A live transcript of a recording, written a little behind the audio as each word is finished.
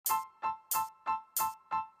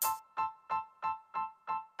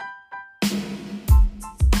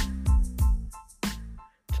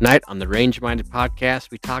Tonight on the Range Minded podcast,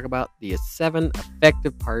 we talk about the 7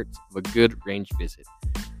 effective parts of a good range visit.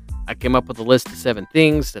 I came up with a list of 7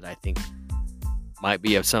 things that I think might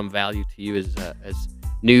be of some value to you as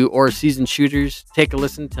new or seasoned shooters. Take a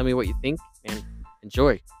listen, tell me what you think, and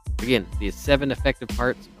enjoy. Again, the 7 effective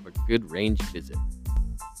parts of a good range visit.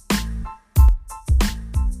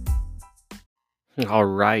 All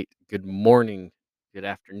right. Good morning, good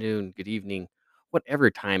afternoon, good evening, whatever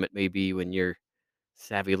time it may be when your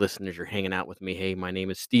savvy listeners are hanging out with me. Hey, my name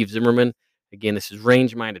is Steve Zimmerman. Again, this is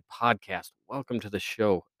Range Minded Podcast. Welcome to the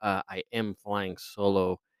show. I am flying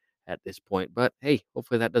solo at this point, but hey,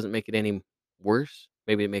 hopefully that doesn't make it any worse.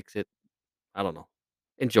 Maybe it makes it, I don't know.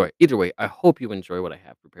 Enjoy. Either way, I hope you enjoy what I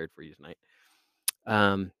have prepared for you tonight.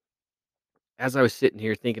 Um, as I was sitting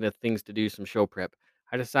here thinking of things to do, some show prep,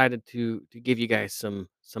 I decided to give you guys some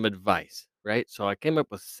advice, right? So I came up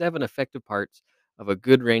with 7 effective parts of a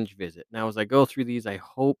good range visit. Now, as I go through these, I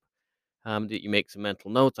hope that you make some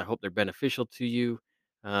mental notes. I hope they're beneficial to you,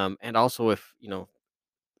 and also if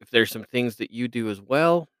there's some things that you do as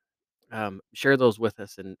well, share those with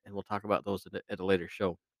us, and we'll talk about those at a later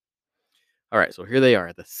show. All right, so here they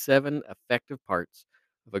are: the 7 effective parts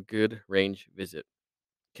of a good range visit.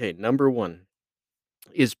 Okay, number one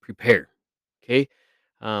is prepare. Okay.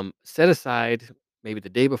 Set aside maybe the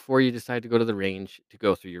day before you decide to go to the range to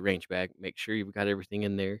go through your range bag. Make sure you've got everything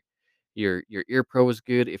in there. Your ear pro is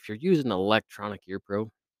good. If you're using an electronic ear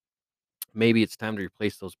pro, maybe it's time to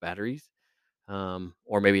replace those batteries,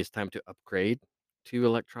 or maybe it's time to upgrade to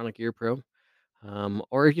electronic ear pro.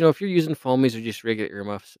 Or if you're using foamies or just regular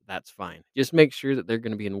earmuffs, that's fine. Just make sure that they're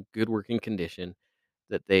going to be in good working condition,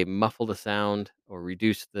 that they muffle the sound or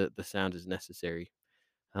reduce the sound as necessary.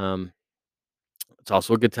 Um, it's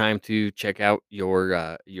also a good time to check out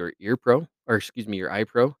your ear pro, or excuse me, your eye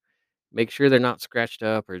pro. Make sure they're not scratched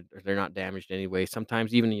up, or they're not damaged anyway.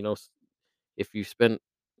 Sometimes even if you spend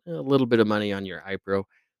a little bit of money on your eye pro,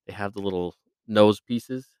 they have the little nose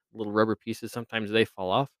pieces, little rubber pieces. Sometimes they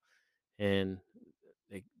fall off, and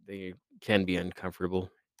they can be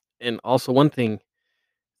uncomfortable. And also, one thing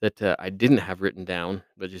that I didn't have written down,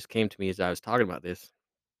 but just came to me as I was talking about this,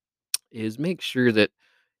 is make sure that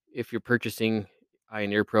if you're purchasing Eye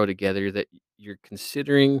and Ear Pro together, that you're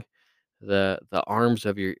considering the arms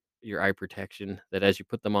of your eye protection. That as you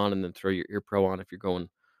put them on and then throw your ear pro on, if you're going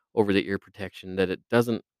over the ear protection, that it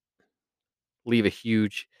doesn't leave a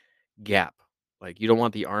huge gap. Like, you don't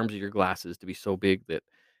want the arms of your glasses to be so big that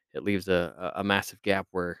it leaves a massive gap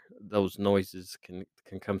where those noises can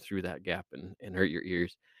come through that gap and hurt your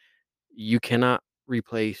ears. You cannot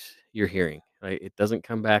replace your hearing, right? It doesn't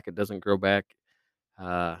come back, it doesn't grow back.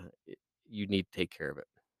 Uh, it- you need to take care of it.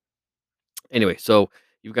 Anyway, so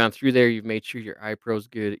you've gone through there, you've made sure your eye pro's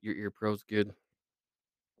good, your ear pro's good.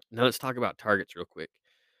 Now let's talk about targets real quick.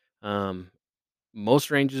 Um,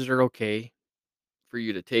 most ranges are okay for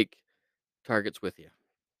you to take targets with you.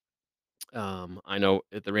 I know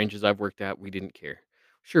at the ranges I've worked at, we didn't care.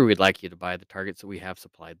 Sure, we'd like you to buy the targets that we have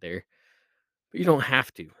supplied there, but you don't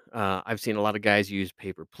have to. I've seen a lot of guys use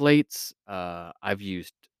paper plates. I've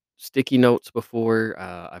used sticky notes before.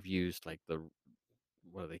 I've used like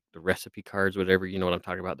what are they, the recipe cards, whatever. You know what I'm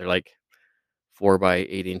talking about? They're like 4 by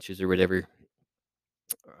 8 inches or whatever.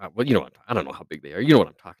 Well, I don't know how big they are. You know what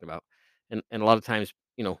I'm talking about. And a lot of times,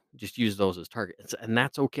 just use those as targets, and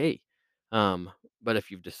that's okay. Um, but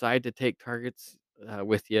if you've decided to take targets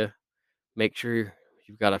with you, make sure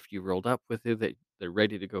you've got a few rolled up with you that they're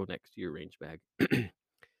ready to go next to your range bag.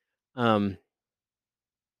 um,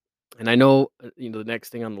 and I know, the next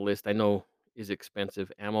thing on the list I know is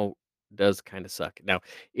expensive. Ammo does kind of suck. Now,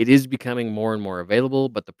 it is becoming more and more available,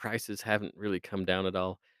 but the prices haven't really come down at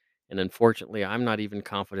all. And unfortunately, I'm not even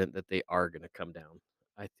confident that they are going to come down.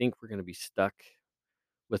 I think we're going to be stuck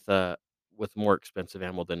with with more expensive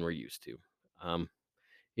ammo than we're used to. Um,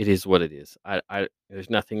 it is what it is. I there's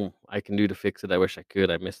nothing I can do to fix it. I wish I could.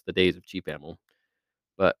 I miss the days of cheap ammo,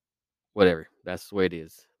 but whatever. That's the way it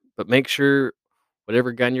is. But make sure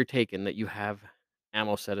whatever gun you're taking that you have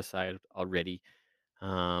ammo set aside already.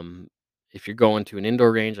 Um, if you're going to an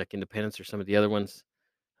indoor range like Independence or some of the other ones,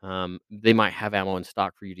 they might have ammo in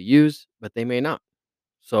stock for you to use, but they may not.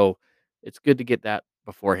 So it's good to get that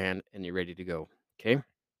beforehand and you're ready to go. Okay.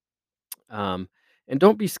 Um, and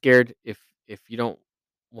don't be scared if you don't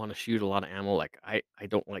want to shoot a lot of ammo. Like, I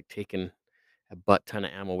don't like taking a butt ton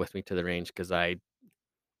of ammo with me to the range because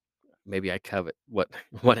maybe I covet what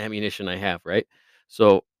what ammunition I have, right?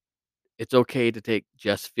 So it's okay to take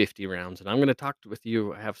just 50 rounds. And I'm going to talk with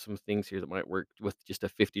you. I have some things here that might work with just a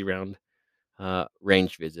 50 round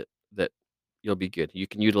range visit that you'll be good. You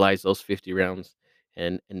can utilize those 50 rounds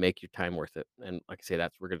and make your time worth it. And like I say,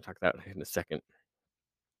 that's we're going to talk about in a second.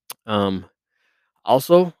 Um,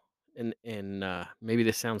 Also, and maybe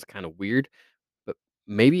this sounds kind of weird, but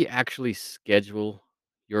maybe actually schedule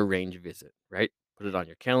your range visit, right? Put it on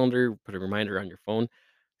your calendar, put a reminder on your phone.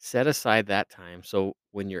 Set aside that time so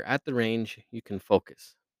when you're at the range, you can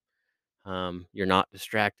focus. You're not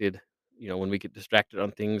distracted. When we get distracted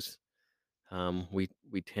on things,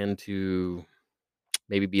 we tend to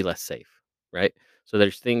maybe be less safe, right? So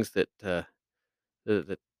there's things that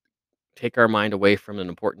take our mind away from an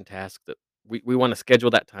important task that we want to schedule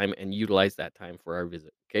that time and utilize that time for our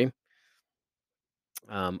visit. Okay.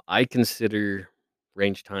 I consider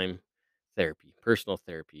range time therapy, personal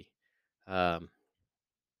therapy. Um,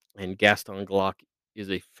 and Gaston Glock is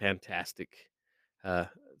a fantastic uh,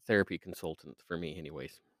 therapy consultant for me,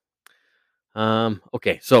 anyways.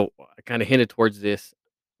 Okay, so I kind of hinted towards this.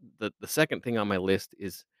 The second thing on my list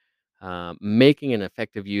is making an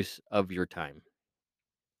effective use of your time.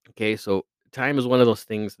 Okay, so time is one of those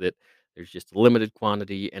things that there's just a limited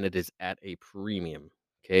quantity and it is at a premium.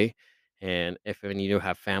 Okay, and if any you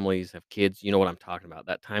have families, have kids, you know what I'm talking about.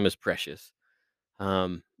 That time is precious,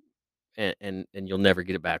 um, and you'll never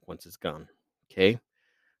get it back once it's gone. Okay,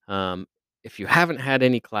 um, if you haven't had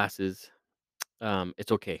any classes,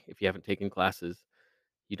 it's okay. If you haven't taken classes,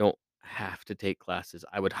 you don't have to take classes.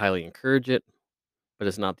 I would highly encourage it, but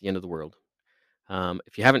it's not the end of the world.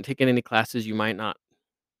 If you haven't taken any classes, you might not,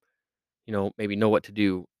 maybe know what to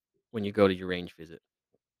do when you go to your range visit.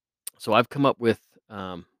 So I've come up with,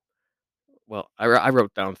 well, I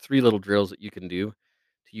wrote down three little drills that you can do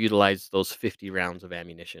to utilize those 50 rounds of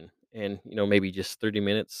ammunition, and maybe just 30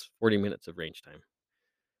 minutes, 40 minutes of range time.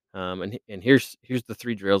 And here's the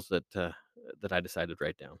three drills that I decided to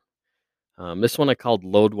write down. This one I called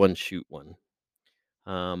load one, shoot one.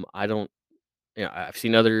 I don't, I've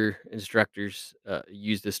seen other instructors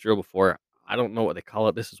use this drill before. I don't know what they call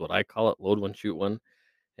it. This is what I call it: load one, shoot one,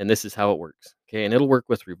 and this is how it works. Okay, and it'll work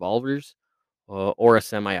with revolvers or a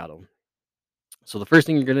semi-auto. So the first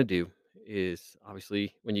thing you're gonna do is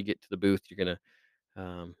obviously when you get to the booth, you're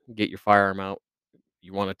gonna get your firearm out.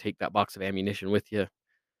 You want to take that box of ammunition with you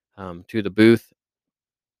to the booth.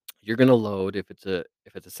 You're gonna load if it's a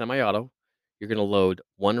semi-auto. You're gonna load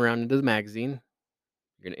one round into the magazine.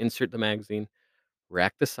 You're gonna insert the magazine,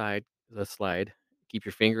 rack the slide, keep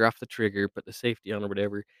your finger off the trigger, put the safety on or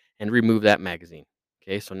whatever, and remove that magazine.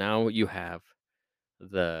 Okay, so now you have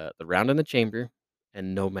the round in the chamber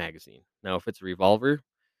and no magazine. Now, if it's a revolver,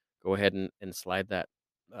 go ahead and slide that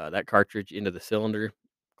cartridge into the cylinder,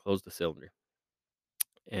 close the cylinder,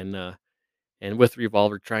 and with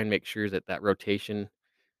revolver, try and make sure that rotation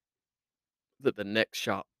that the next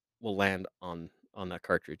shot will land on that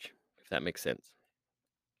cartridge, if that makes sense.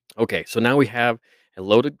 Okay, so now we have a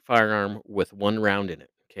loaded firearm with one round in it.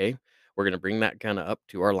 Okay, we're gonna bring that gun up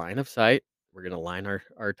to our line of sight. We're gonna line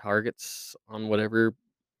our targets on whatever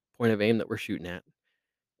point of aim that we're shooting at,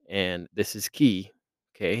 and this is key.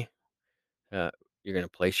 Okay, uh, you're gonna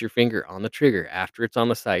place your finger on the trigger after it's on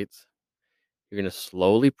the sights. You're gonna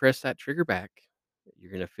slowly press that trigger back.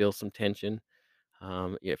 You're gonna feel some tension.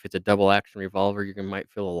 If it's a double action revolver, you might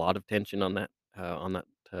feel a lot of tension on that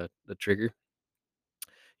the trigger.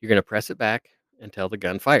 You're gonna press it back until the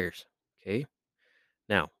gun fires. Okay.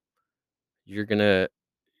 Now you're gonna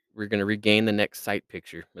we're gonna regain the next sight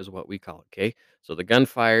picture, is what we call it. Okay. So the gun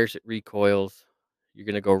fires, it recoils. You're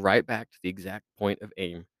gonna go right back to the exact point of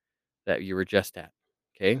aim that you were just at.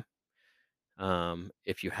 Okay.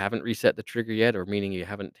 If you haven't reset the trigger yet, or meaning you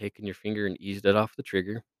haven't taken your finger and eased it off the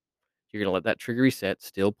trigger, you're gonna let that trigger reset,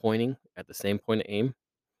 still pointing at the same point of aim,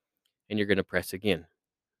 and you're gonna press again.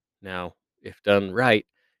 Now, if done right,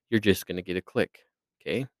 you're just gonna get a click.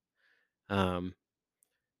 Okay. Um,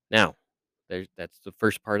 Now, that's the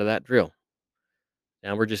first part of that drill.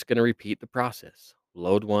 Now we're just going to repeat the process.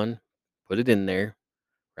 Load one, put it in there,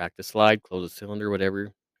 rack the slide, close the cylinder,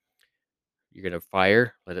 whatever. You're going to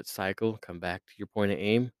fire, let it cycle, come back to your point of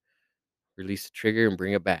aim, release the trigger, and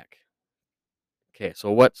bring it back. Okay,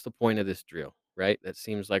 so what's the point of this drill, right? That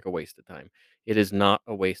seems like a waste of time. It is not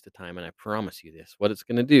a waste of time, and I promise you this. What it's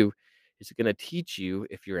going to do is it's going to teach you,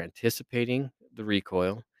 if you're anticipating the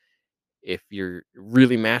recoil, if you're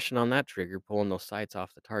really mashing on that trigger, pulling those sights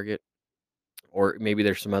off the target, or maybe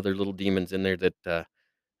there's some other little demons in there that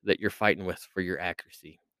you're fighting with for your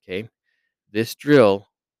accuracy. Okay, this drill,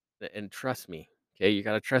 and trust me, okay, you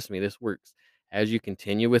got to trust me, this works. As you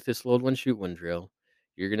continue with this load one, shoot one drill,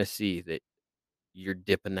 you're gonna see that you're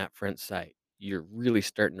dipping that front sight. You're really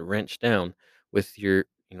starting to wrench down with your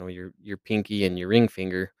pinky and your ring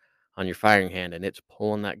finger on your firing hand, and it's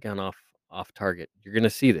pulling that gun off target. You're gonna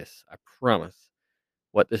see this, I promise.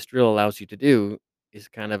 What this drill allows you to do is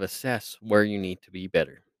kind of assess where you need to be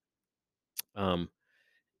better. Um,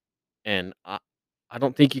 and I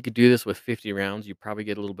don't think you could do this with 50 rounds. You probably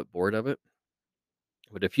get a little bit bored of it.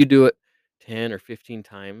 But if you do it 10 or 15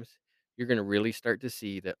 times, you're going to really start to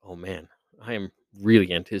see that, oh man, I am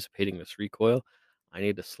really anticipating this recoil. I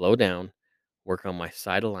need to slow down, work on my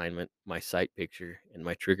sight alignment, my sight picture, and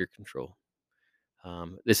my trigger control.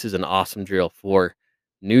 This is an awesome drill for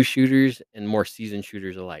new shooters and more seasoned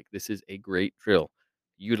shooters alike. This is a great drill.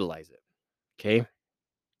 Utilize it. Okay.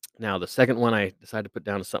 Now, the second one I decided to put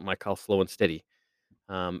down is something I call slow and steady.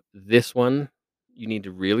 This one, you need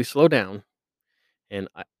to really slow down. And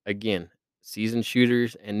again, seasoned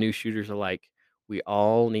shooters and new shooters alike, we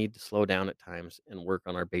all need to slow down at times and work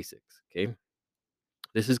on our basics. Okay.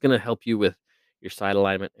 This is going to help you with your sight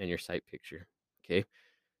alignment and your sight picture. Okay.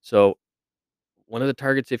 So, one of the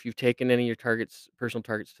targets, if you've taken any of your targets, personal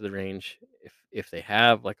targets to the range, if they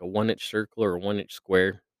have like a 1 inch circle or a 1 inch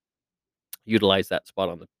square, utilize that spot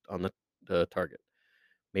on the target.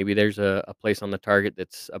 Maybe there's a place on the target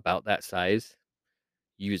that's about that size,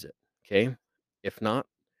 use it. Okay. If not,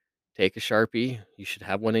 take a Sharpie. You should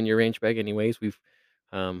have one in your range bag anyways. We've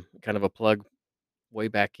kind of a plug way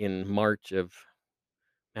back in March of,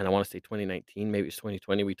 and I want to say 2019, maybe it's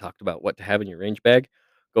 2020. We talked about what to have in your range bag.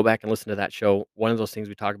 Go back and listen to that show. One of those things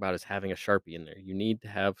we talk about is having a Sharpie in there. You need to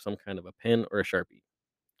have some kind of a pen or a Sharpie.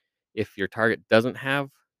 If your target doesn't have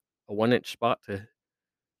a 1 inch spot to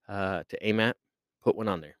aim at, put one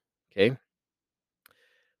on there. Okay.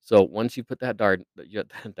 So once you put that dart,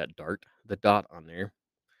 that dart, the dot on there,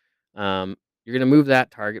 you're gonna move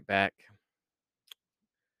that target back.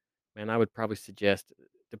 Man, I would probably suggest,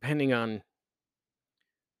 depending on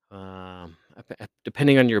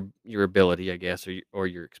depending on your ability, I guess, or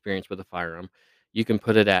your experience with a firearm, you can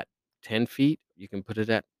put it at 10 feet. You can put it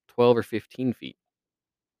at 12 or 15 feet.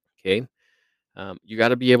 Okay, you got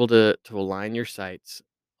to be able to align your sights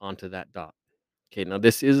onto that dot. Okay, now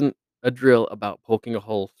this isn't a drill about poking a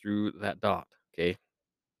hole through that dot. Okay,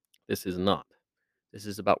 this is not. This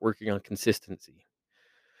is about working on consistency.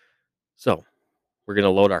 So we're going to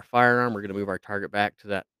load our firearm. We're going to move our target back to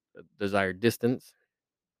that desired distance.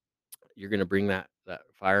 You're going to bring that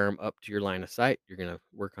firearm up to your line of sight. You're going to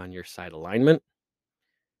work on your sight alignment.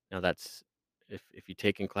 Now that's, if you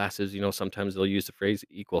take in classes, sometimes they'll use the phrase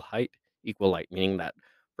equal height, equal light, meaning that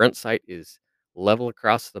front sight is level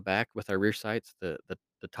across the back with our rear sights. The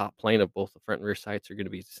top plane of both the front and rear sights are going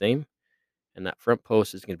to be the same, and that front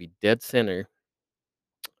post is going to be dead center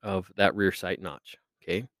of that rear sight notch.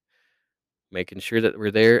 Okay, making sure that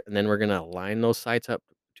we're there, and then we're going to align those sights up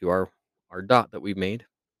to our dot that we made.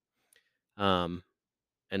 Um,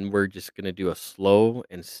 and we're just going to do a slow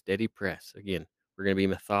and steady press. Again, we're going to be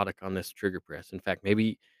methodic on this trigger press. In fact,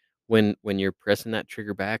 maybe when you're pressing that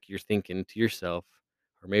trigger back, you're thinking to yourself,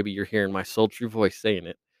 or maybe you're hearing my sultry voice saying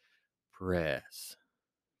it, press.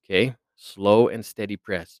 Okay? Slow and steady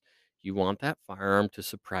press. You want that firearm to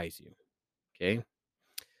surprise you. Okay?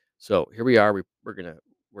 So here we are.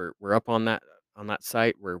 We're up on that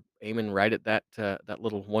sight. We're aiming right at that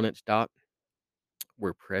little 1 inch dot.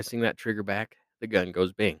 We're pressing that trigger back. The gun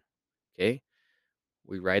goes bang. Okay?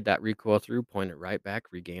 We ride that recoil through, point it right back,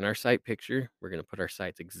 regain our sight picture. We're going to put our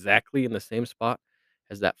sights exactly in the same spot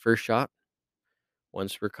as that first shot.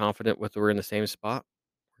 Once we're confident with we're in the same spot,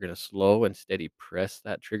 we're going to slow and steady press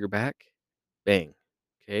that trigger back. Bang.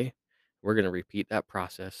 Okay. We're going to repeat that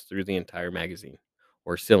process through the entire magazine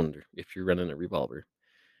or cylinder if you're running a revolver.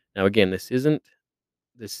 Now again, this isn't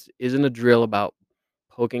a drill about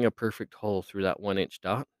poking a perfect hole through that 1 inch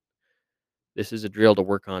dot. This is a drill to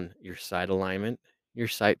work on your sight alignment, your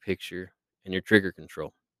sight picture, and your trigger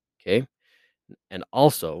control. Okay. And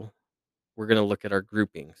also, we're going to look at our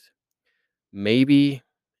groupings. Maybe,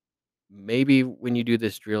 maybe when you do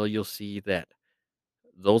this drill, you'll see that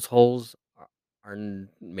those holes are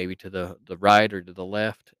maybe to the right or to the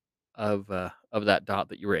left of that dot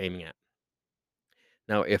that you were aiming at.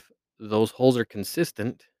 Now, if those holes are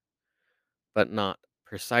consistent, but not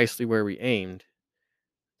precisely where we aimed,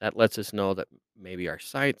 that lets us know that maybe our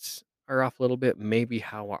sights are off a little bit. Maybe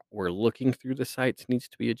how we're looking through the sights needs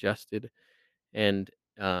to be adjusted, and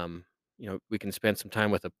um, we can spend some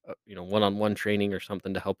time with a one-on-one training or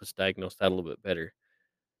something to help us diagnose that a little bit better.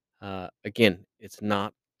 Again, it's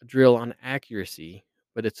not a drill on accuracy,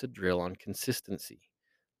 but it's a drill on consistency,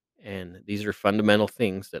 and these are fundamental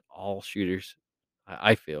things that all shooters,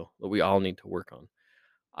 I feel, that we all need to work on.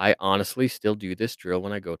 I honestly still do this drill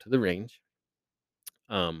when I go to the range.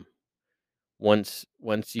 um, once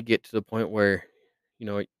you get to the point where you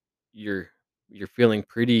know you're you're feeling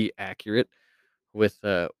pretty accurate, with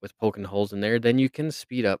poking holes in there, then you can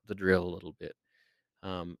speed up the drill a little bit.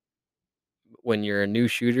 Um, when you're a new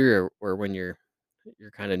shooter or when you're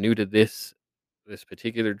kind of new to this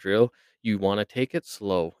particular drill, you want to take it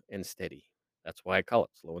slow and steady. That's why I call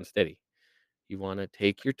it slow and steady. You want to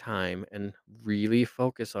take your time and really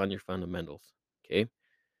focus on your fundamentals. Okay.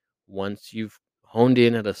 Once you've honed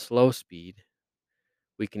in at a slow speed,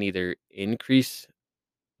 we can either increase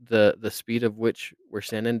the speed of which we're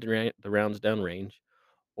sending the rounds down range,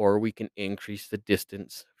 or we can increase the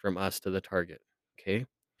distance from us to the target. Okay.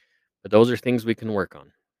 But those are things we can work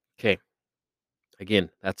on. Okay. Again,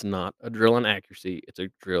 that's not a drill on accuracy, it's a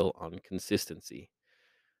drill on consistency.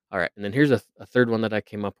 All right. And then here's a third one that I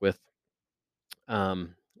came up with,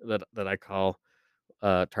 that I call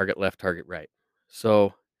target left, target right.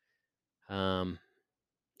 So um,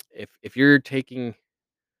 if you're taking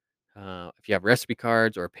if you have recipe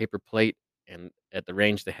cards or a paper plate, and at the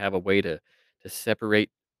range they have a way to separate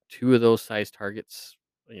two of those size targets,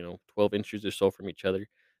 12 inches or so from each other,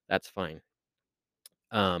 that's fine.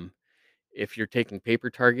 Um, if you're taking paper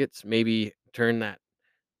targets, maybe turn that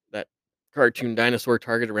cartoon dinosaur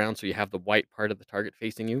target around so you have the white part of the target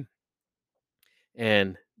facing you,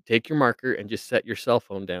 and take your marker and just set your cell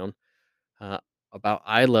phone down uh, about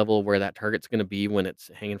eye level where that target's going to be when it's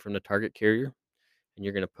hanging from the target carrier, and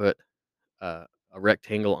you're going to put uh, a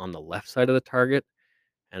rectangle on the left side of the target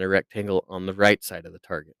and a rectangle on the right side of the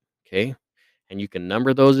target. Okay, and you can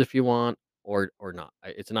number those if you want, or not.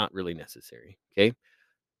 It's not really necessary. Okay,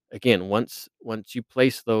 again, once you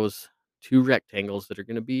place those two rectangles that are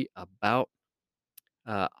going to be about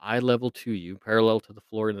eye level to you, parallel to the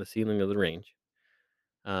floor and the ceiling of the range,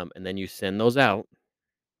 and then you send those out.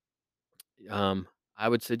 Um, I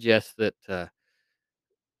would suggest that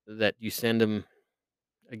you send them.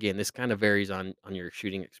 Again, this kind of varies on your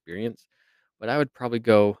shooting experience, but I would probably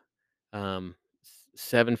go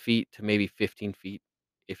 7 feet to maybe 15 feet.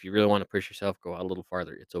 If you really want to push yourself, go out a little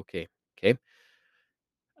farther. It's okay. Okay.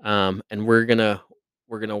 And we're gonna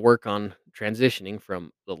work on transitioning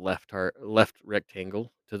from the left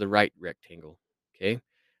rectangle to the right rectangle. Okay.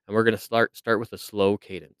 And we're gonna start with a slow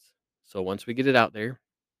cadence. So once we get it out there,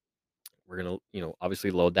 we're gonna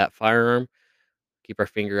obviously load that firearm, keep our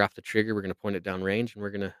finger off the trigger. We're gonna point it down range, and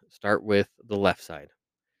we're gonna start with the left side.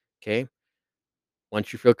 Okay.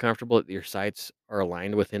 Once you feel comfortable that your sights are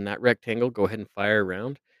aligned within that rectangle, go ahead and fire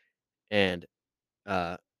around, and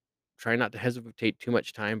uh, try not to hesitate too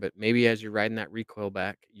much time. But maybe as you're riding that recoil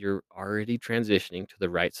back, you're already transitioning to the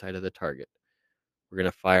right side of the target. We're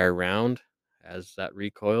going to fire around as that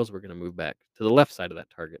recoils. We're going to move back to the left side of that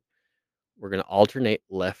target. We're going to alternate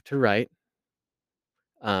left to right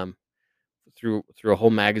um, through a whole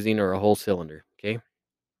magazine or a whole cylinder. Okay.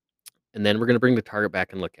 And then we're going to bring the target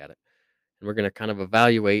back and look at it. And we're going to kind of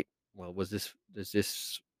evaluate, well, does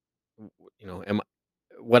this, am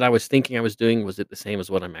what I was thinking I was doing, was it the same as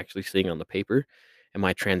what I'm actually seeing on the paper? Am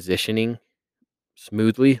I transitioning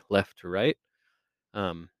smoothly left to right?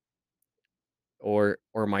 Um, or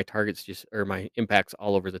my targets just or my impacts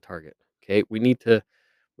all over the target. Okay. We need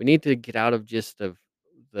to get out of just of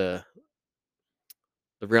the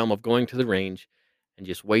the realm of going to the range and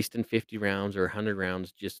just wasting 50 rounds or 100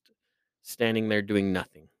 rounds just standing there doing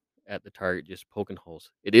nothing at the target, just poking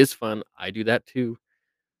holes. It is fun. I do that too,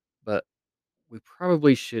 but we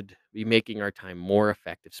probably should be making our time more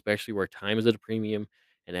effective, especially where time is at a premium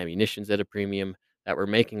and ammunition's at a premium, that we're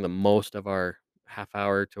making the most of our half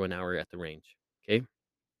hour to an hour at the range. Okay.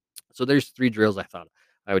 So there's three drills I thought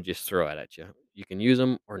I would just throw out at you. You can use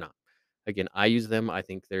them or not. Again, I use them. I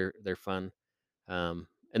think they're fun. And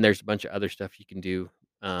there's a bunch of other stuff you can do.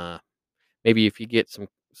 Uh, Maybe if you get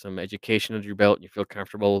some education under your belt and you feel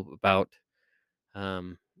comfortable about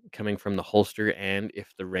um, coming from the holster, and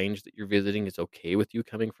if the range that you're visiting is okay with you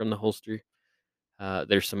coming from the holster,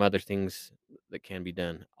 there's some other things that can be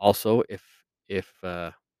done. Also, if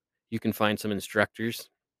you can find some instructors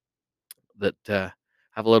that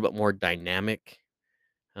have a little bit more dynamic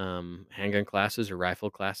handgun classes or rifle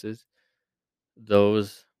classes,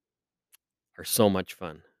 those are so much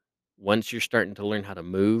fun. Once you're starting to learn how to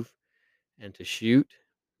move and to shoot,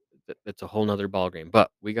 that's a whole nother ballgame.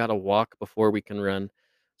 But we got to walk before we can run.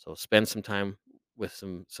 So spend some time with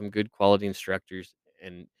some good quality instructors,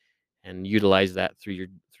 and utilize that through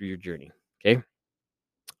your journey. Okay.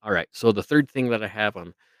 All right. So the third thing that I have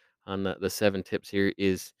on the seven tips here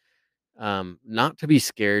is not to be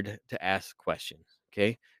scared to ask questions.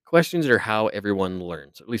 Okay. Questions are how everyone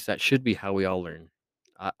learns. At least that should be how we all learn.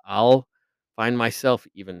 I'll find myself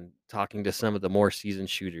even talking to some of the more seasoned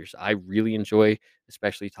shooters. I really enjoy,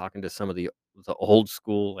 especially talking to some of the old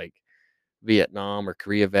school, like Vietnam or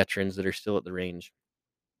Korea veterans that are still at the range.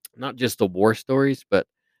 Not just the war stories, but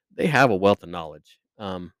they have a wealth of knowledge.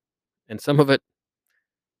 And some of it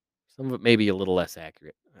may be a little less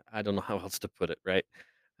accurate. I don't know how else to put it, right?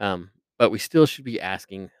 But we still should be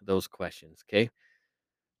asking those questions, okay?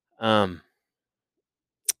 Um,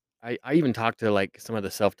 I even talked to like some of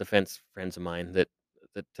the self defense friends of mine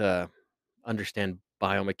that understand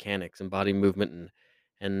biomechanics and body movement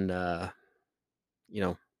and you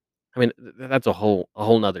know, I mean that's a whole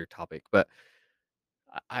nother topic. But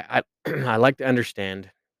I I like to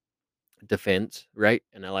understand defense, right?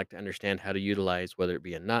 And I like to understand how to utilize whether it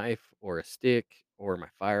be a knife or a stick or my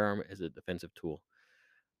firearm as a defensive tool.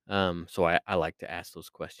 So I like to ask those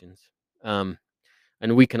questions. Um,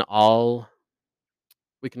 and we can all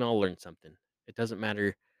learn something. It doesn't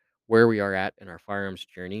matter where we are at in our firearms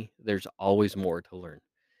journey. There's always more to learn.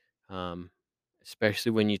 Um,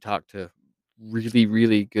 Especially when you talk to really,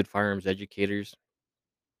 really good firearms educators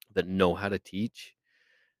that know how to teach.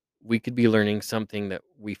 We could be learning something that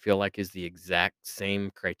we feel like is the exact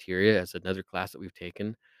same criteria as another class that we've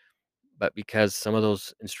taken, but because some of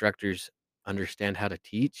those instructors understand how to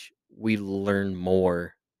teach, we learn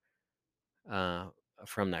more uh,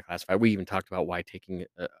 from that class. We even talked about why taking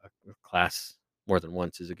a class more than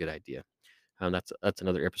once is a good idea. That's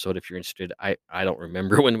another episode if you're interested. I don't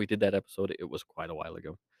remember when we did that episode. It was quite a while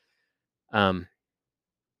ago. Um,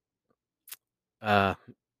 uh,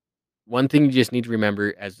 One thing you just need to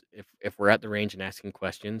remember as if we're at the range and asking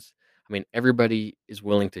questions, I mean, everybody is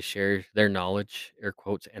willing to share their knowledge, air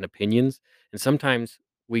quotes, and opinions. And sometimes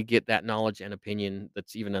we get that knowledge and opinion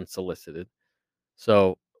that's even unsolicited.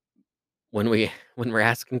 So when we when we're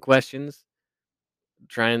asking questions,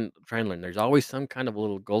 try and learn. There's always some kind of a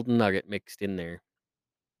little golden nugget mixed in there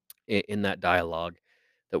in that dialogue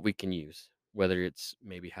that we can use. Whether it's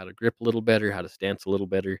maybe how to grip a little better, how to stance a little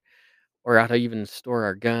better, or how to even store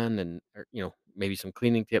our gun and or, maybe some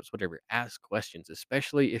cleaning tips, whatever. Ask questions,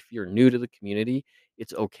 especially if you're new to the community.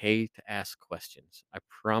 It's okay to ask questions. I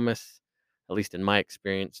promise, at least in my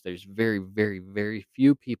experience, there's very, very, very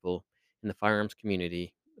few people in the firearms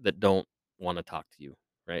community that don't want to talk to you,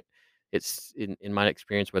 right? It's in my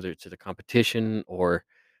experience, whether it's at a competition or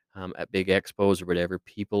at big expos or whatever,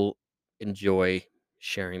 people enjoy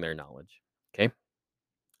sharing their knowledge. Okay,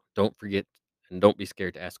 don't forget and don't be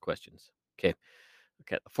scared to ask questions. Okay.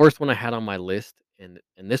 Okay, the fourth one I had on my list, and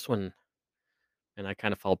this one, and I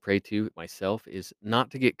kind of fall prey to it myself, is not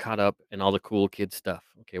to get caught up in all the cool kid stuff.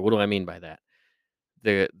 Okay, what do I mean by that?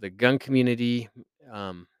 The gun community,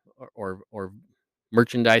 or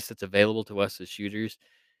merchandise that's available to us as shooters,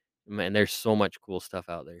 man, there's so much cool stuff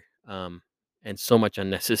out there, and so much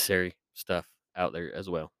unnecessary stuff out there as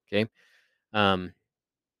well. Okay, um,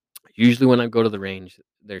 usually when I go to the range,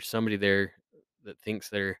 there's somebody there that thinks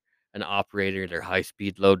they're an operator. They're high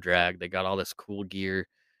speed, low drag. They got all this cool gear.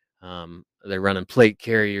 They're running plate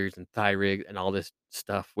carriers and thigh rig and all this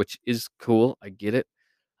stuff, which is cool. I get it.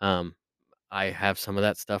 Um, I have some of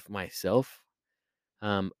that stuff myself.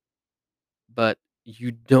 Um, but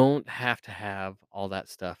you don't have to have all that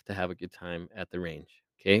stuff to have a good time at the range.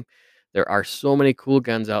 Okay. There are so many cool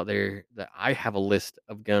guns out there that I have a list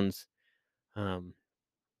of guns um,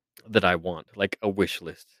 that I want, like a wish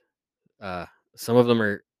list. Uh, some of them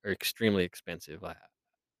are extremely expensive.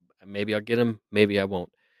 Maybe I'll get them, maybe I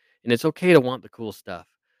won't. And it's okay to want the cool stuff,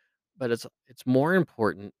 but it's more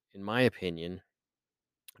important, in my opinion,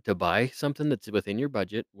 to buy something that's within your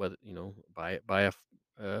budget. Whether buy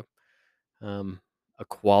uh, um, a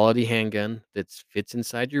quality handgun that fits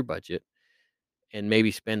inside your budget, and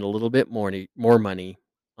maybe spend a little bit more money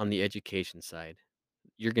on the education side.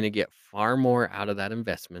 You're going to get far more out of that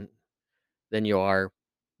investment than you are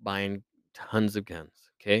buying tons of guns.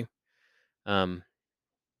 Okay. Um,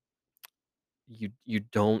 you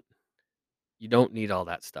don't need all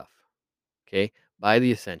that stuff. Okay, buy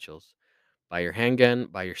the essentials. Buy your handgun,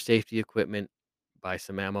 buy your safety equipment, buy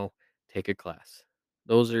some ammo, take a class.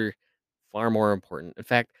 Those are far more important. In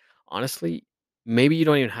fact, honestly, maybe you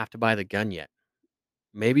don't even have to buy the gun yet.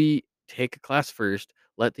 Maybe take a class first.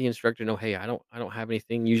 Let the instructor know, hey, I don't have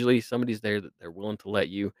anything. Usually, somebody's there that they're willing to let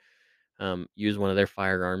you use one of their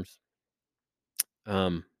firearms.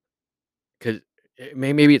 Um, 'Cause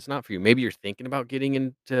maybe it's not for you. Maybe you're thinking about getting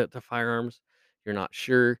into firearms, you're not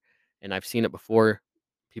sure, and I've seen it before.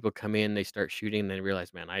 People come in, they start shooting, and they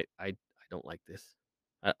realize, "Man, I don't like this.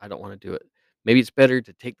 I don't wanna do it." Maybe it's better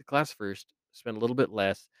to take the class first, spend a little bit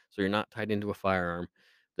less, so you're not tied into a firearm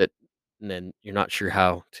that and then you're not sure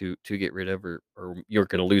how to get rid of or you're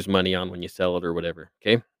gonna lose money on when you sell it or whatever,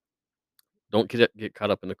 okay? Don't get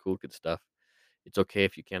caught up in the cool kid stuff. It's okay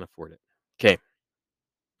if you can't afford it. Okay.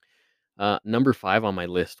 Number 5 on my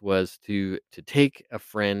list was to take a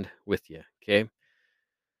friend with you. Okay.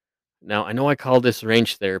 Now I know I called this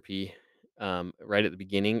range therapy right at the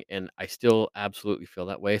beginning, and I still absolutely feel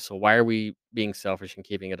that way. So why are we being selfish and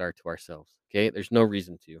keeping it our to ourselves? Okay, there's no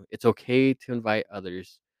reason to. It's okay to invite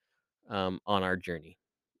others on our journey,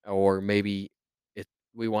 or maybe if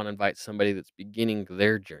we want to invite somebody that's beginning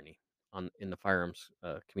their journey on in the firearms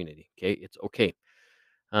community. Okay, it's okay.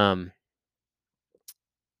 Um,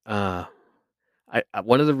 uh,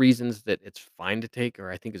 one of the reasons that it's fine to take,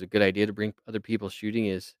 or I think is a good idea to bring other people shooting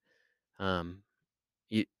is um,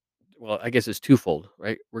 you, well, I guess it's twofold,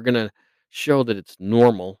 right? We're gonna show that it's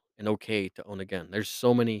normal and okay to own a gun. There's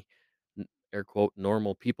so many air quote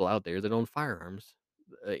normal people out there that own firearms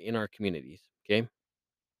in our communities. Okay,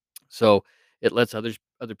 so it lets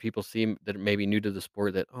other people see that are maybe new to the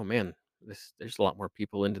sport that, oh man, this there's a lot more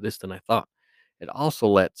people into this than I thought. It also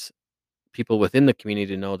lets people within the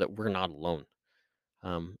community know that we're not alone.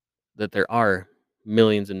 Um, that there are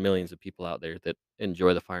millions and millions of people out there that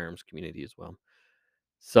enjoy the firearms community as well.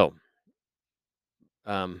 So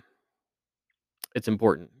um, it's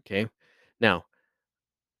important. Okay. Now,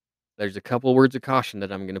 there's a couple words of caution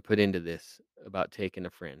that I'm going to put into this about taking a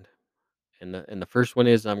friend. And the first one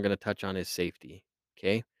is I'm going to touch on is safety.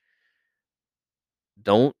 Okay.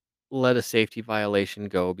 Don't let a safety violation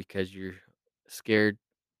go because you're scared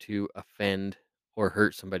to offend or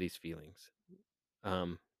hurt somebody's feelings.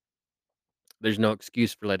 Um, there's no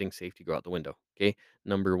excuse for letting safety go out the window. Okay.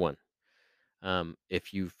 Number one,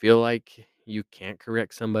 if you feel like you can't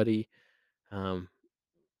correct somebody um,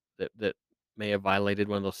 that may have violated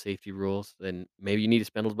one of those safety rules, then maybe you need to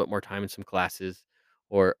spend a little bit more time in some classes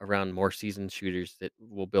or around more seasoned shooters that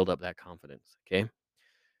will build up that confidence. Okay.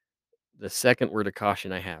 The second word of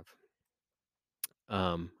caution I have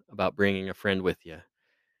about bringing a friend with you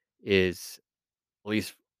is at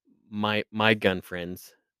least my gun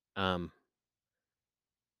friends, um,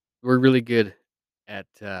 we're really good at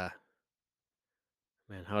man,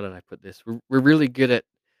 how did I put this? We're really good at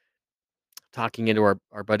talking into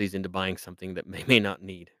our buddies into buying something that may not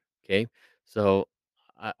need. Okay, so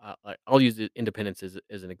I'll use the independence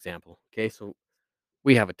as an example. Okay, so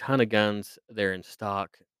we have a ton of guns, they're in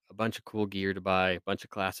stock, a bunch of cool gear to buy, a bunch of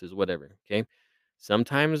classes, whatever. Okay,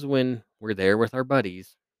 sometimes when we're there with our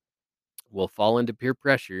buddies, we'll fall into peer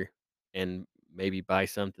pressure and maybe buy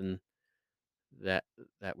something that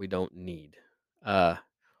we don't need, uh,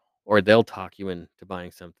 or they'll talk you into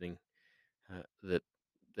buying something that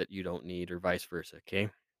you don't need, or vice versa. Okay,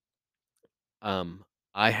 um,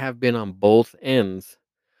 I have been on both ends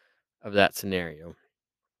of that scenario.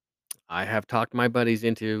 I have talked my buddies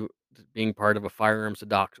into being part of a firearms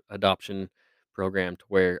adoption program to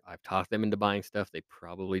where I've talked them into buying stuff they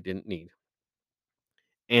probably didn't need,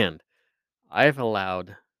 and I've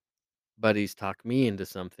allowed buddies talk me into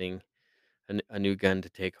something, a new gun to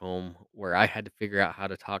take home, where I had to figure out how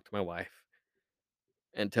to talk to my wife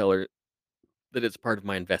and tell her that it's part of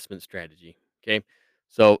my investment strategy. Okay.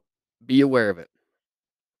 So be aware of it.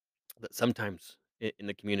 That sometimes in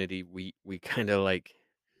the community, we kind of like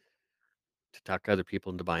to talk other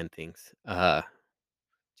people into buying things.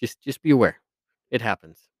 Just be aware. It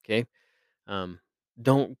happens. Okay. Um,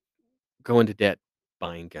 don't go into debt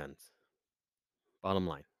buying guns. Bottom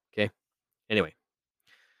line. Okay. Anyway.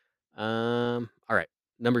 All right.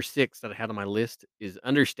 Number 6 that I had on my list is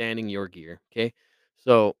understanding your gear. Okay.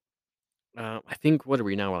 So I think what are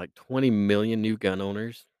we now? We're like 20 million new gun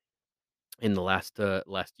owners in the last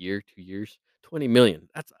year, 2 years. 20 million.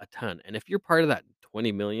 That's a ton. And if you're part of that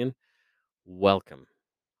 20 million, welcome,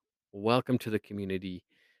 welcome to the community.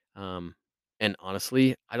 Um, and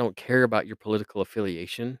honestly, I don't care about your political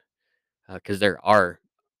affiliation because there are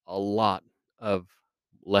a lot of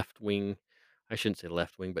left wing. I shouldn't say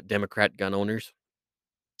left wing, but Democrat gun owners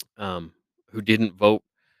um, who didn't vote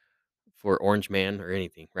for Orange Man or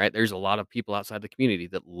anything, right? There's a lot of people outside the community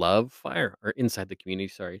that love fire or inside the community,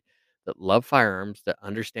 sorry, that love firearms, that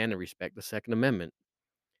understand and respect the Second Amendment,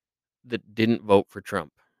 that didn't vote for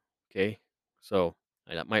Trump. Okay. So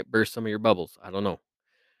that might burst some of your bubbles. I don't know.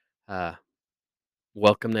 Uh,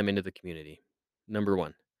 welcome them into the community. Number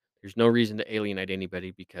one, there's no reason to alienate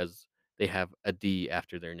anybody because they have a D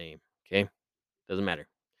after their name. Okay. Doesn't matter.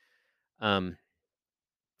 Um,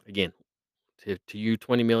 again, to you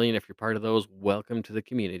 20 million, if you're part of those, welcome to the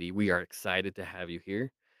community. We are excited to have you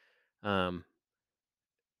here. Um,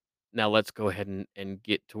 now let's go ahead and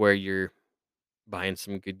get to where you're buying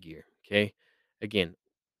some good gear. Okay. Again,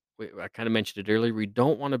 I kind of mentioned it earlier. We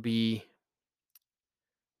don't want to be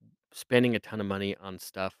spending a ton of money on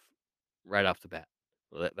stuff right off the bat.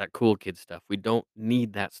 That cool kid stuff. We don't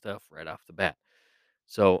need that stuff right off the bat.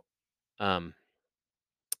 So Um,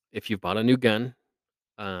 if you've bought a new gun,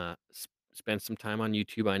 spend some time on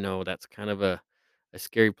YouTube. I know that's kind of a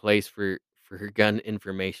scary place for gun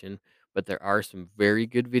information, but there are some very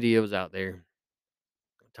good videos out there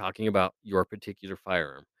talking about your particular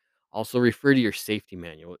firearm. Also, refer to your safety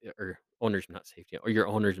manual or owner's not safety or your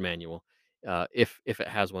owner's manual. If it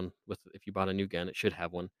has one, with if you bought a new gun, it should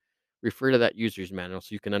have one. Refer to that user's manual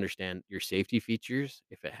so you can understand your safety features.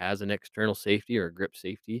 If it has an external safety or a grip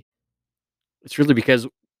safety, it's really because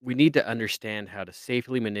we need to understand how to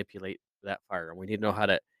safely manipulate that firearm. We need to know how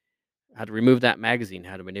to remove that magazine,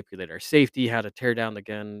 how to manipulate our safety, how to tear down the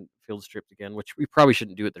gun, field strip the gun, which we probably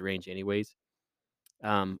shouldn't do at the range anyways.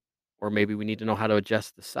 Um, or maybe we need to know how to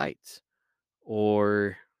adjust the sights,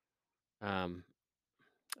 or um,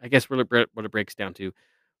 I guess what it breaks down to,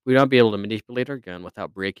 we don't be able to manipulate our gun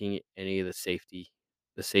without breaking any of the safety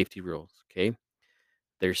rules. Okay,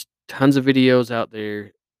 there's tons of videos out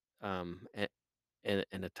there, and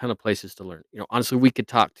a ton of places to learn. Honestly, we could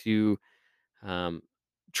talk to um,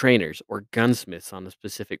 trainers or gunsmiths on a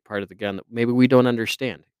specific part of the gun that maybe we don't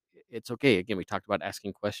understand. It's okay. Again, we talked about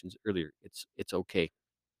asking questions earlier. It's okay.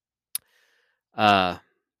 Uh,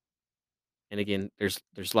 and again, there's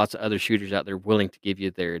lots of other shooters out there willing to give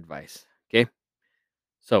you their advice. Okay,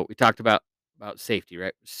 so we talked about safety,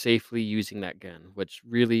 right? Safely using that gun, which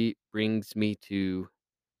really brings me to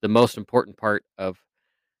the most important part of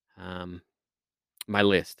um, my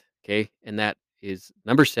list. Okay, and that is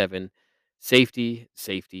number 7: safety,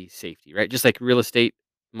 safety, safety. Right, just like real estate,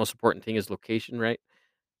 the most important thing is location. Right,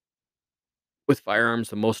 with firearms,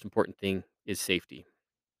 the most important thing is safety.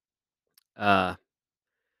 Uh,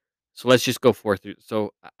 so let's just go forth.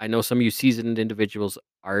 So I know some of you seasoned individuals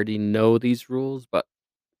already know these rules, but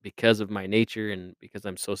because of my nature and because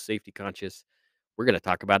I'm so safety conscious, we're going to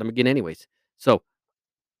talk about them again, anyways. So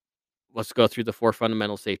let's go through the 4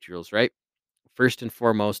 fundamental safety rules, right? First and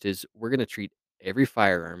foremost is we're going to treat every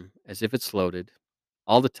firearm as if it's loaded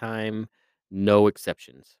all the time, no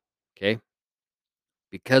exceptions. Okay.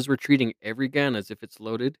 Because we're treating every gun as if it's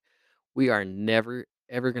loaded, we are never,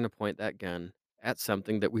 ever going to point that gun at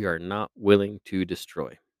something that we are not willing to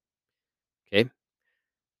destroy. Okay.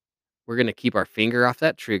 We're going to keep our finger off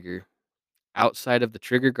that trigger, outside of the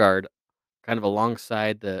trigger guard, kind of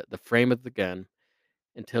alongside the frame of the gun,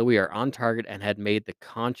 until we are on target and had made the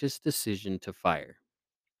conscious decision to fire.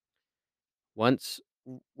 Once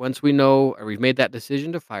we know, or we've made that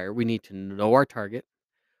decision to fire, we need to know our target.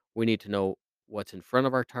 We need to know what's in front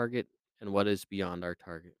of our target and what is beyond our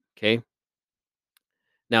target. Okay.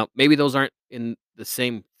 Now, maybe those aren't in the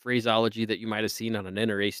same phraseology that you might have seen on an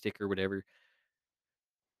NRA stick or whatever,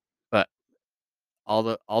 but all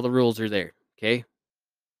the rules are there. Okay.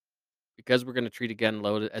 Because we're going to treat a gun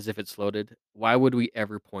loaded as if it's loaded, why would we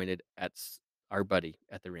ever point it at our buddy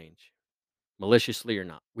at the range, maliciously or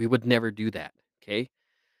not? We would never do that. Okay.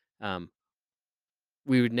 Um,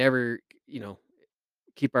 we would never, you know,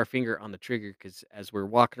 keep our finger on the trigger, because as we're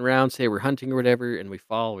walking around, say we're hunting or whatever, and we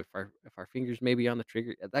fall, if our fingers maybe on the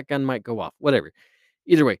trigger, that gun might go off. Whatever.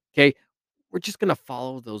 Either way, okay, we're just gonna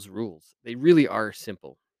follow those rules. They really are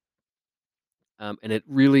simple, and it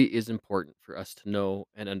really is important for us to know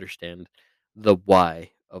and understand the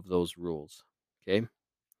why of those rules. Okay,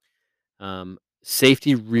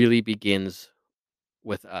 safety really begins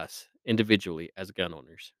with us individually as gun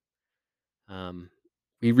owners. Um,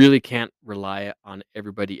 we really can't rely on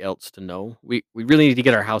everybody else to know. We really need to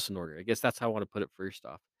get our house in order. I guess that's how I want to put it first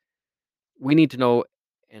off. We need to know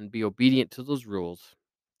and be obedient to those rules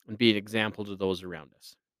and be an example to those around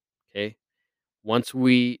us. Okay? Once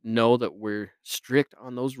we know that we're strict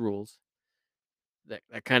on those rules, that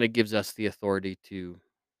kind of gives us the authority to,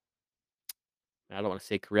 I don't want to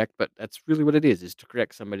say correct, but that's really what it is to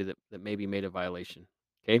correct somebody that maybe made a violation.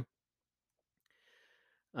 Okay?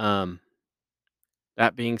 Um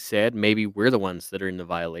that being said, maybe we're the ones that are in the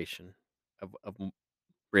violation of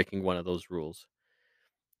breaking one of those rules.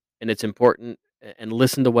 And it's important, and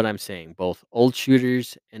listen to what I'm saying, both old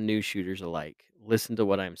shooters and new shooters alike. Listen to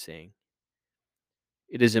what I'm saying.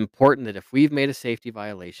 It is important that if we've made a safety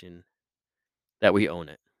violation, that we own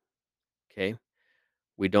it. Okay?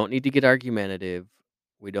 We don't need to get argumentative.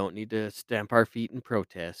 We don't need to stamp our feet and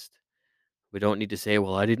protest. We don't need to say,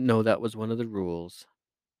 "Well, I didn't know that was one of the rules."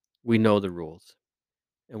 We know the rules,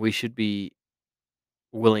 and we should be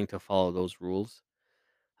willing to follow those rules.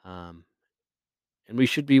 Um, and we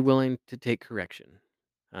should be willing to take correction,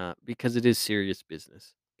 because it is serious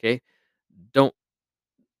business. Okay, don't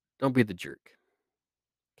don't be the jerk.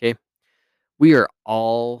 Okay, we are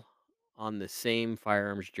all on the same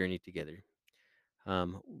firearms journey together.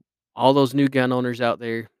 Um, all those new gun owners out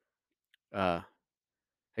there, uh,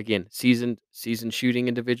 Again, seasoned shooting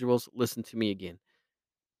individuals, listen to me again.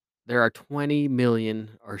 There are 20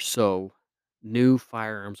 million or so new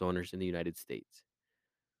firearms owners in the United States.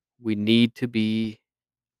 We need to be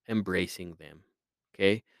embracing them.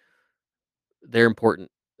 Okay? They're important.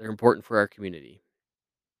 They're important for our community.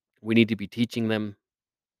 We need to be teaching them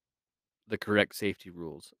the correct safety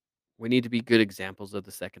rules. We need to be good examples of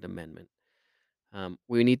the Second Amendment.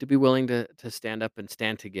 We need to be willing to stand up and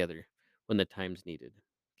stand together when the time's needed.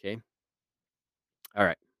 Okay? All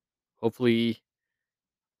right. Hopefully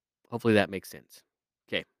that makes sense.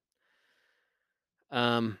 Okay.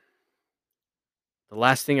 Um the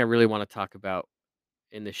last thing I really want to talk about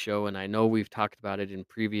in the show, and I know we've talked about it in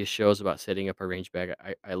previous shows about setting up a range bag.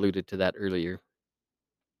 I alluded to that earlier.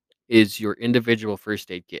 Is your individual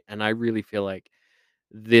first aid kit, and I really feel like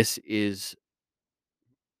this is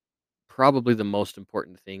probably the most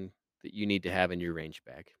important thing that you need to have in your range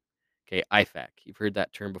bag. Okay, IFAK. You've heard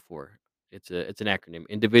that term before. It's an acronym.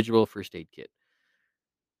 Individual first aid kit.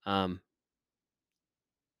 Um,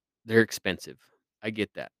 they're expensive. I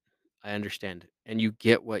get that. I understand, and you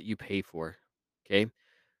get what you pay for. Okay,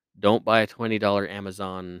 don't buy a $20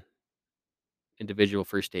 Amazon individual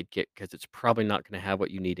first aid kit because it's probably not going to have what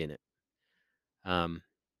you need in it. Um,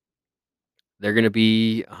 they're going to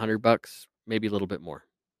be $100, maybe a little bit more.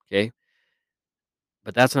 Okay,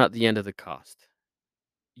 but that's not the end of the cost.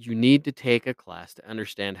 You need to take a class to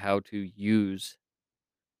understand how to use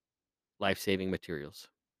life-saving materials.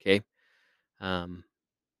 Okay, um,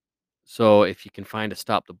 so if you can find a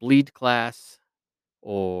stop the bleed class,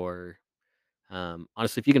 or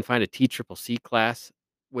honestly, if you can find a TCCC class,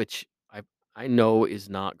 which I know is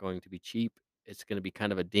not going to be cheap, it's going to be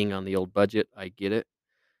kind of a ding on the old budget. I get it,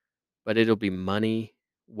 but it'll be money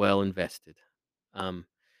well invested. Um,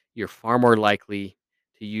 you're far more likely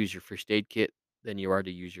to use your first aid kit than you are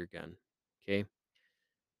to use your gun. Okay,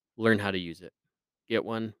 learn how to use it. Get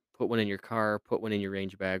one, put one in your car, put one in your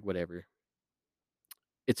range bag, whatever.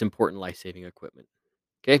 It's important life saving equipment.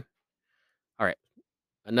 Okay, all right.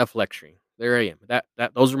 Enough lecturing. There I am.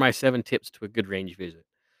 Those are my 7 tips to a good range visit.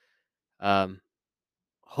 Um,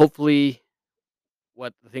 hopefully,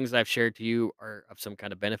 what the things I've shared to you are of some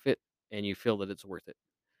kind of benefit, and you feel that it's worth it.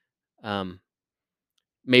 Um,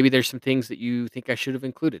 maybe there's some things that you think I should have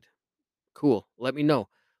included. Cool. Let me know.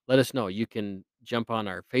 Let us know. You can jump on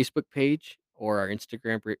our Facebook page or our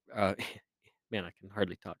Instagram. Man, I can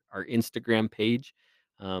hardly talk. Our Instagram page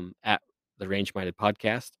at the Range Minded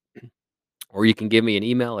Podcast, or you can give me an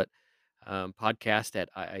email at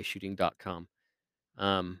podcast@iishooting.com.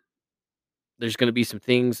 Um, there's going to be some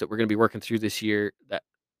things that we're going to be working through this year.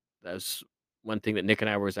 That's one thing that Nick and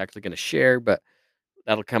I was actually going to share, but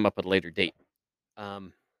that'll come up at a later date.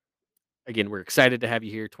 Um, again, we're excited to have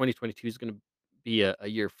you here. 2022 is going to be a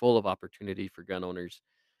year full of opportunity for gun owners.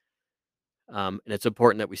 And it's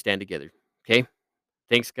important that we stand together. Okay.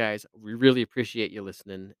 Thanks, guys. We really appreciate you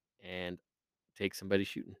listening, and take somebody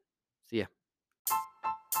shooting. See ya.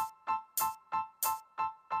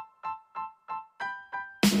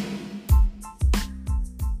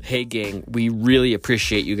 Hey, gang, we really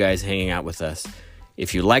appreciate you guys hanging out with us.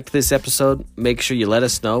 If you liked this episode, make sure you let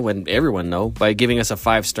us know and everyone know by giving us a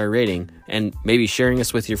 5-star rating and maybe sharing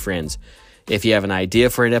us with your friends. If you have an idea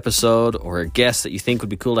for an episode or a guest that you think would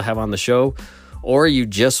be cool to have on the show, or you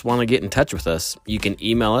just want to get in touch with us, you can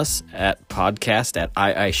email us at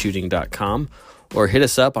podcast@iishooting.com or hit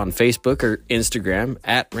us up on Facebook or Instagram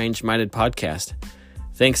at Range Minded Podcast.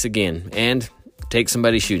 Thanks again, and take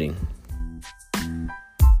somebody shooting.